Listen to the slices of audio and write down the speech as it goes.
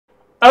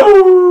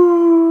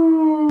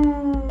Oh!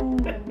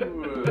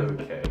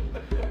 Okay.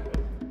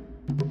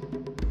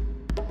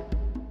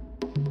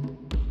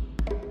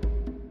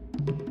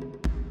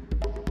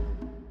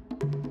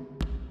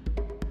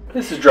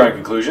 This is Drawing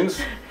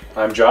Conclusions.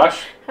 I'm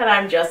Josh. And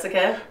I'm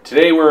Jessica.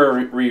 Today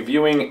we're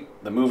reviewing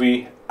the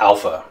movie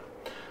Alpha.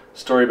 A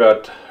story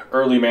about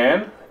early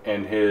man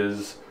and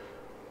his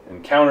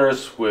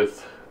encounters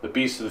with the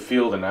beasts of the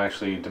field and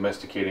actually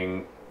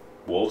domesticating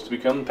wolves to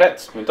become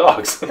pets and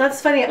dogs.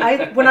 That's funny.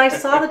 When I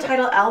saw the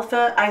title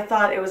Alpha, I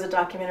thought it was a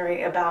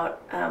documentary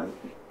about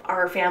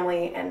our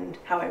family and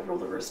how I rule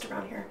the roost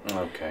around here.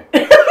 Okay.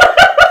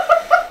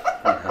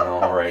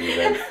 Alrighty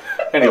then.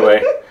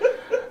 Anyway,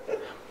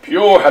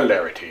 pure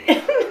hilarity.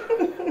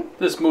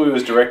 This movie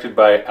was directed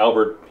by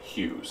Albert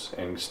Hughes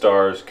and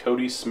stars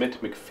Cody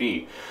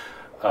Smith-McPhee.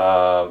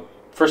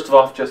 First of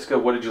all, Jessica,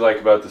 what did you like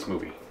about this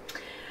movie?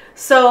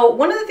 So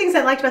one of the things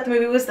I liked about the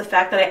movie was the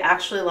fact that I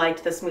actually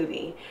liked this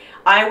movie.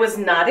 I was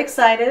not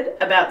excited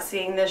about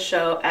seeing this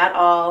show at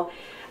all.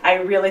 I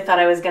really thought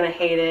I was going to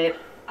hate it.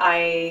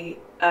 I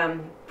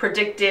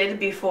predicted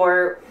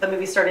before the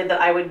movie started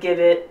that I would give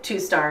it 2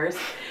 stars.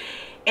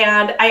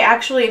 And I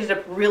actually ended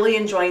up really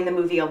enjoying the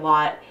movie a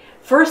lot.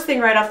 First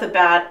thing right off the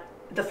bat,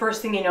 the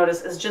first thing you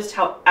notice is just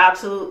how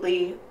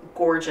absolutely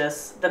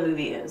gorgeous the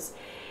movie is.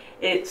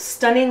 It's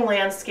stunning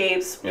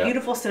landscapes,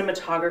 beautiful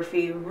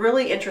cinematography,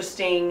 really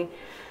interesting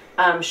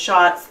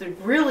shots that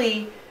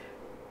really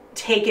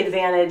take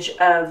advantage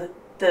of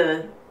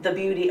the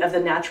beauty of the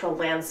natural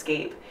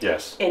landscape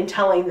in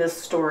telling this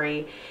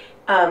story.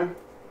 And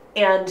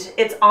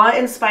it's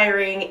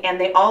awe-inspiring, and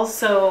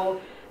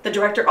the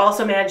director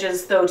also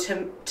manages, though,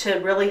 to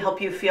really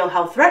help you feel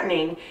how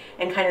threatening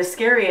and kind of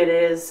scary it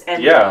is,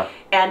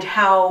 and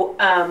how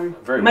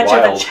much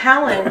of a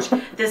challenge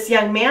this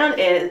young man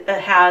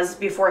has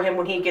before him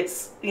when he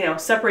gets,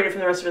 separated from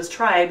the rest of his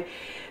tribe,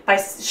 by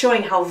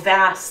showing how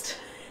vast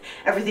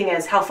everything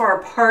is, how far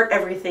apart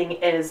everything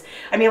is.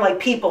 I mean, like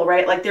people,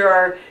 right? Like there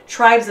are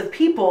tribes of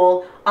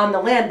people on the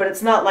land, but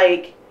it's not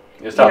like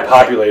it's not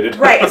populated,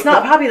 right? It's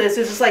not populated.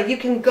 So it's just like you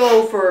can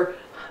go for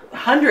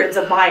hundreds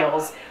of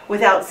miles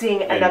without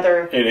seeing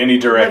another in any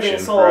direction,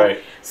 living soul.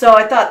 Right? So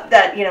I thought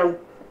that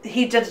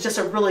he did just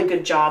a really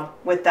good job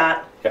with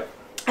that. Yeah.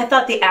 I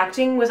thought the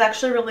acting was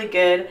actually really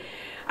good.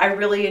 I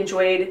really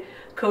enjoyed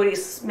Cody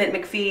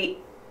Smith-McPhee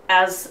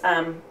as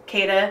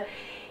Kada,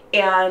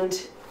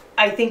 and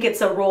I think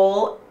it's a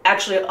role.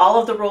 Actually, all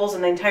of the roles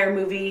in the entire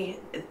movie,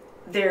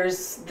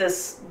 there's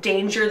this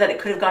danger that it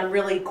could have gone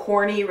really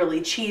corny,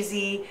 really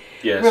cheesy,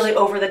 really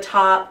over the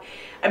top.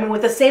 I mean,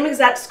 with the same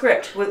exact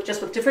script, with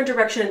different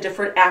direction and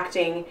different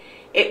acting,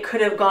 it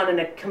could have gone in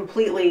a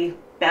completely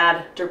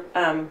bad, could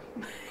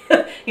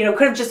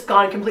have just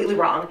gone completely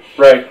wrong.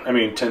 Right. I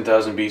mean,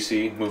 10,000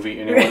 BC movie,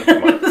 anyone?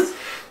 Come on.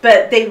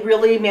 But they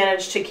really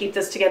managed to keep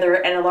this together,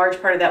 and a large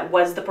part of that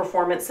was the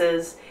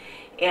performances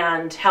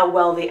and how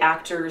well the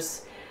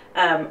actors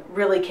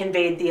really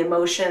conveyed the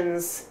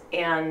emotions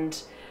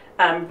and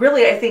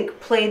really, I think,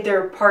 played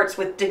their parts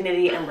with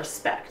dignity and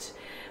respect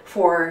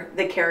for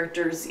the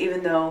characters,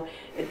 even though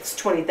it's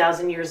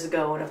 20,000 years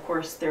ago, and of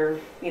course their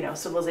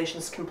civilization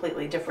is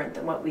completely different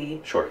than what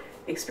we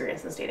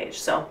experience in this day and age.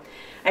 So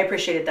I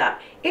appreciated that,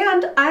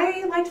 and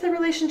I liked the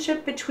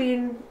relationship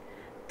between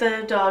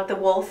the dog, the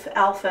wolf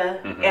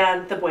Alpha,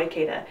 and the boy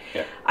Kada.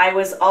 I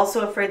was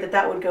also afraid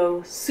that would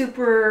go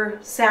super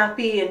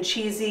sappy and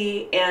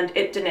cheesy, and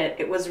it didn't.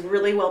 It was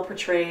really well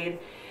portrayed.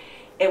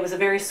 It was a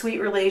very sweet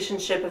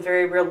relationship, a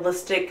very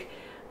realistic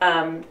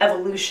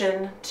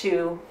evolution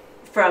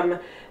from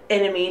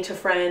enemy to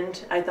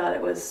friend. I thought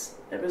it was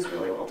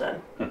really well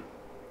done.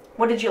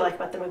 What did you like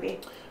about the movie?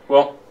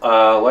 Well,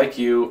 like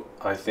you,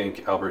 I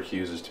think Albert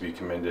Hughes is to be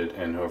commended,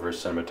 and whoever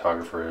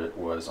cinematographer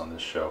was on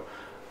this show.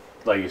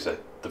 Like you said,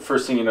 the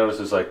first thing you notice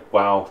is like,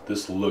 wow,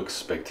 this looks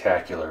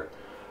spectacular.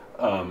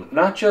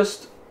 Not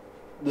just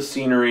the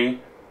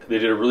scenery. They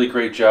did a really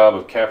great job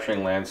of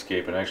capturing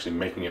landscape and actually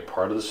making it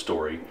part of the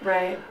story.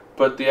 Right.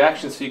 But the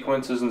action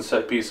sequences and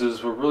set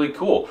pieces were really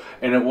cool.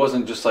 And it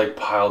wasn't just like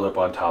piled up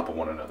on top of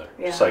one another.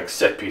 Just like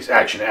set piece,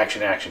 action,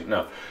 action, action.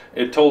 No.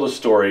 It told a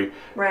story.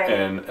 Right.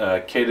 And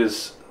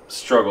Kata's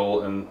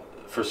struggle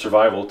for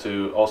survival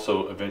to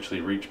also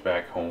eventually reach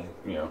back home,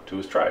 to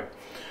his tribe.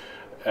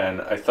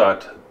 And I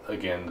thought,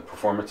 again, the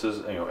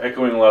performances,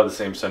 echoing a lot of the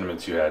same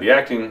sentiments you had. The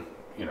acting,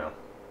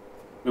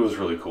 it was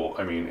really cool.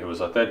 I mean, it was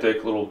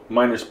authentic. Little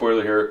minor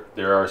spoiler here,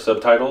 there are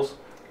subtitles.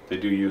 They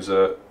do use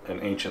an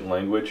ancient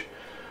language.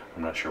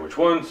 I'm not sure which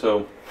one,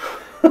 so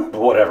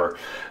whatever.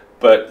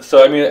 But,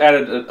 so, I mean, it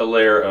added a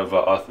layer of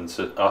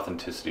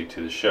authenticity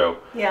to the show.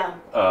 Yeah.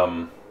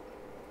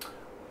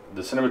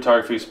 The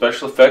cinematography,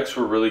 special effects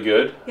were really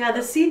good. Yeah, the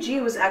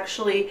CG was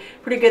actually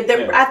pretty good.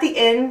 At the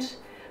end,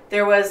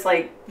 there was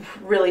like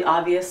really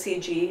obvious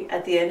CG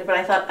at the end, but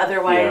I thought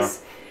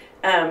otherwise,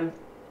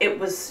 it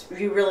was,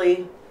 you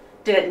really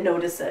didn't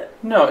notice it.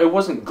 No, it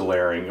wasn't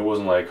glaring. It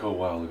wasn't like, oh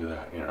wow, look at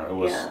that. It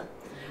was. Yeah.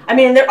 I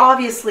mean, there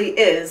obviously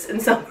is in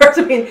some parts.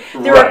 I mean,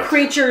 there are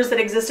creatures that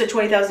existed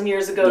 20,000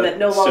 years ago that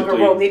no longer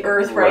roam the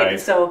earth, right? And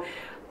so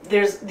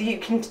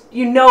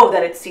you know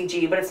that it's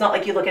CG, but it's not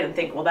like you look at it and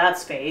think, well,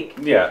 that's fake.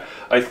 Yeah,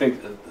 I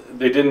think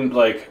they didn't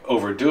like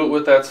overdo it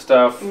with that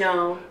stuff.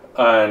 No.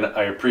 And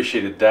I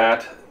appreciated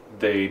that.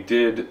 They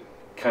did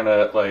kind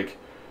of like,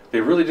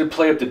 they really did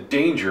play up the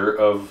danger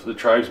of the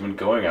tribesmen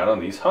going out on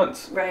these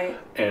hunts. Right.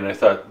 And I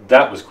thought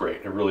that was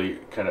great. It really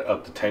kind of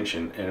upped the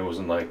tension, and it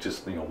wasn't like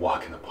just,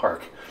 walk in the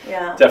park.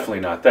 Yeah. Definitely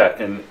not that,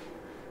 and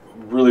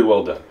really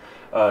well done.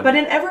 But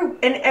in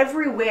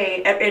every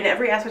way, in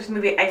every aspect of the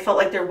movie, I felt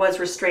like there was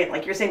restraint.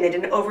 Like you're saying, they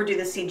didn't overdo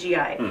the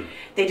CGI.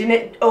 They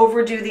didn't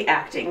overdo the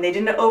acting. They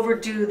didn't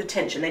overdo the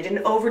tension. They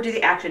didn't overdo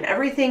the action.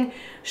 Everything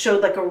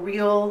showed like a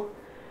real,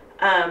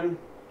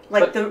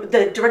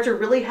 the director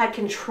really had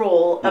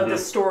control of the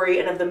story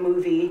and of the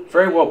movie.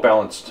 Very well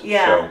balanced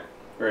Yeah. show.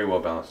 Very well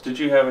balanced. Did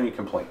you have any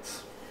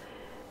complaints?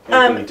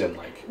 Anything you didn't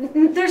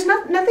like? There's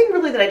nothing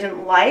really that I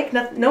didn't like.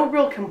 No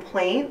real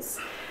complaints.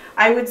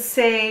 I would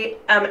say,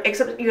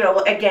 except,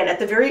 again, at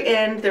the very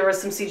end, there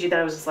was some CG that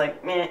I was just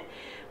like, meh, a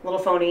little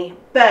phony.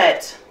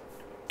 But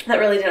that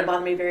really didn't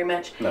bother me very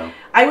much. No.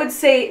 I would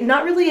say,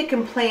 not really a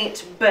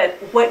complaint, but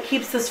what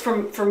keeps this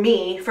for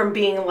me from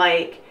being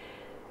like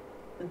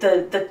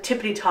the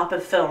tippity top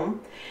of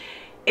film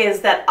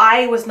is that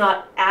I was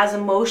not as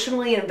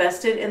emotionally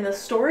invested in the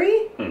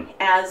story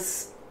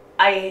as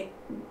I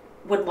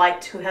would like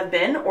to have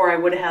been, or I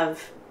would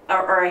have,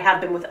 or I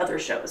have been with other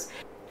shows.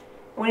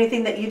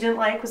 Anything that you didn't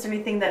like? Was there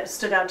anything that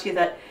stood out to you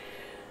that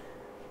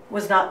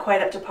was not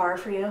quite up to par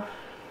for you?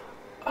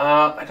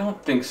 I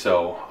don't think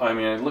so. I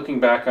mean,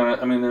 looking back on it,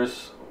 I mean,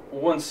 there's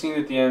one scene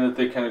at the end that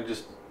they kind of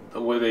just,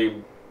 the way they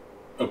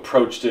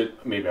approached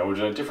it, maybe I would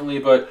have done it differently,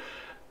 but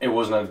it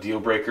wasn't a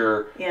deal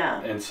breaker. Yeah.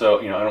 And so,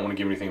 I don't want to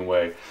give anything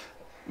away.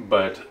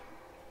 But,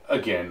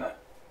 again,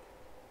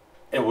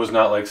 it was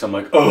not like some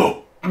like,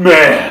 oh,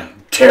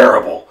 man,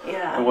 terrible.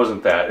 Yeah. It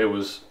wasn't that. It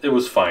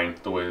was fine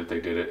the way that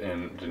they did it,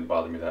 and it didn't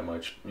bother me that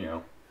much,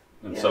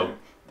 And so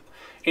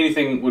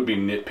anything would be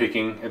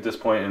nitpicking at this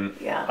point,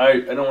 and I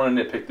don't want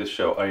to nitpick this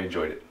show. I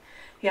enjoyed it.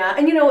 Yeah,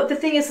 and the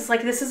thing is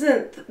like this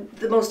isn't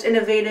the most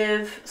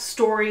innovative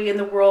story in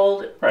the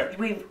world. Right.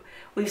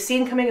 We've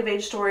seen coming of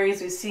age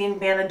stories, we've seen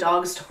man and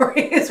dog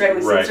stories, right?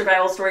 We've seen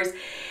survival stories.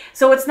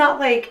 So it's not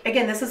like,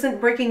 again, this isn't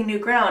breaking new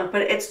ground,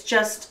 but it's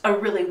just a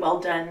really well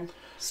done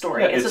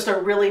story. It's just a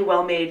really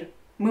well made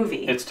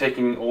movie. It's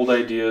taking old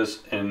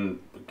ideas and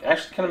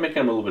actually kind of making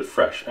them a little bit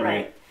fresh. I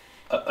mean,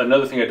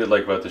 another thing I did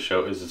like about the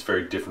show is it's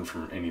very different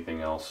from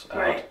anything else out.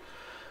 Right.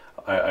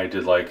 I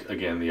did like,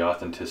 again, the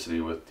authenticity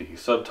with the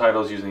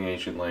subtitles using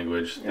ancient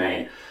language,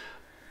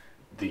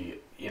 the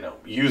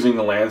using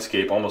the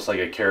landscape almost like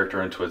a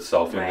character unto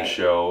itself in the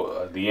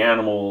show, the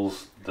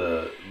animals,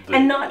 the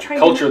and not trying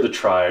culture of the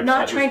tribes.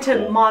 Not trying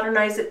to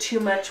modernize it too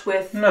much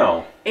with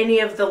any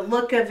of the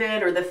look of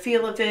it or the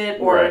feel of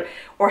it,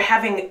 or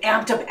having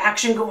amped up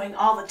action going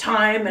all the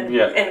time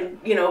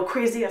and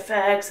crazy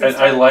effects. And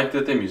I liked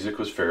that the music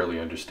was fairly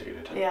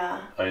understated.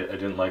 Yeah. I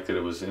didn't like that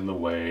it was in the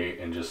way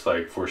and just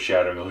like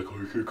foreshadowing, like,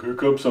 oh, here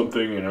comes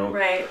something,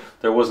 Right.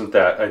 There wasn't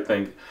that. I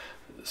think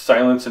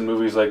silence in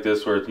movies like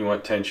this where you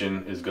want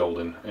tension is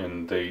golden,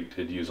 and they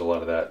did use a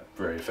lot of that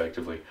very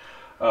effectively.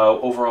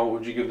 Overall, what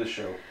would you give this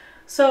show?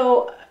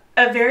 So,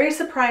 a very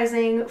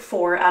surprising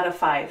 4 out of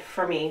 5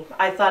 for me.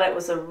 I thought it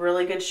was a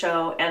really good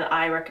show, and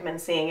I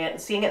recommend seeing it.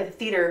 And seeing it in the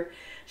theater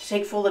to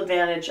take full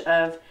advantage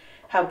of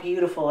how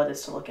beautiful it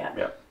is to look at.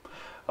 Yeah.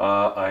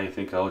 I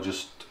think I'll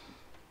just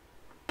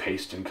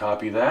paste and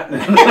copy that.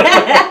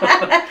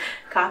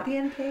 Copy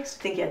and paste?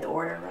 I think you had the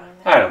order wrong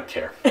there. I don't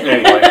care.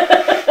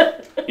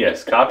 Anyway,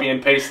 yes, copy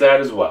and paste that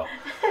as well.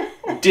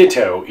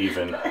 Ditto,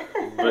 even.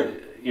 But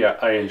yeah,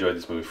 I enjoyed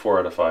this movie. 4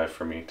 out of 5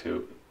 for me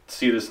to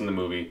see this in the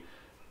movie,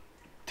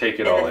 take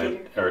it all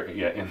in, or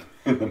in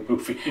the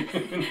movie,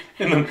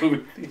 in the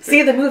movie.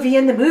 See the movie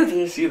in the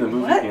movie. See the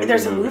movie. What?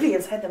 There's a movie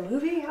inside the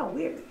movie? How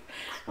weird.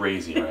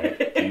 Crazy,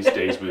 right? These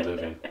days we live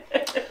in.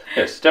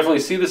 Yes, definitely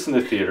see this in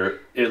the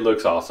theater. It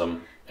looks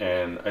awesome,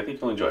 and I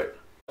think you'll enjoy it.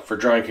 For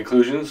Drawing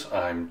Conclusions,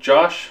 I'm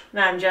Josh.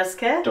 And I'm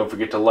Jessica. Don't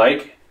forget to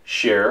like,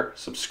 share,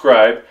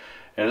 subscribe,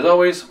 and as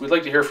always, we'd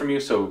like to hear from you,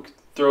 so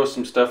throw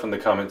some stuff in the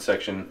comment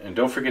section, and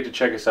don't forget to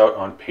check us out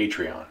on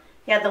Patreon.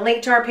 Yeah, the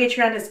link to our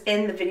Patreon is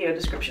in the video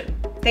description.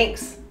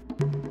 Thanks.